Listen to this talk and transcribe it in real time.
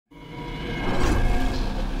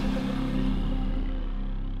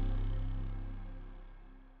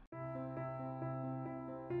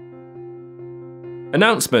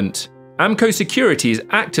Announcement: Amco Security is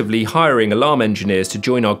actively hiring alarm engineers to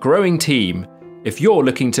join our growing team. If you're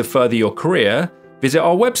looking to further your career, visit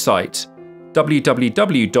our website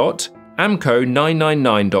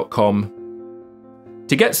www.amco999.com.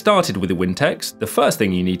 To get started with the Wintex, the first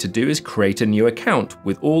thing you need to do is create a new account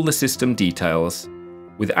with all the system details.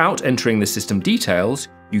 Without entering the system details,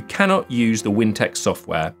 you cannot use the Wintex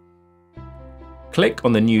software. Click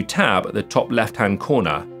on the New tab at the top left-hand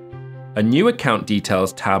corner. A New Account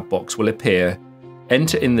Details tab box will appear.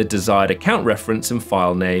 Enter in the desired account reference and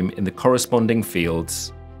file name in the corresponding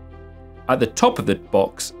fields. At the top of the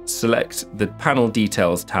box, select the Panel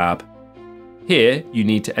Details tab. Here, you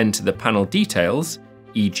need to enter the panel details,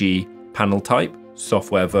 e.g. panel type,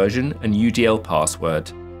 software version, and UDL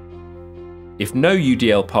password. If no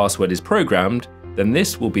UDL password is programmed, then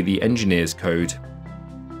this will be the engineer's code.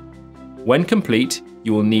 When complete,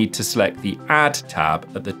 you will need to select the Add tab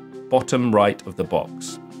at the bottom right of the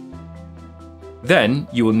box. Then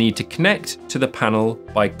you will need to connect to the panel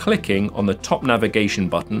by clicking on the top navigation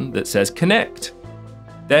button that says Connect,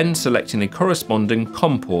 then selecting the corresponding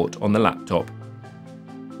COM port on the laptop.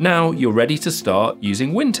 Now you're ready to start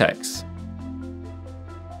using Wintex.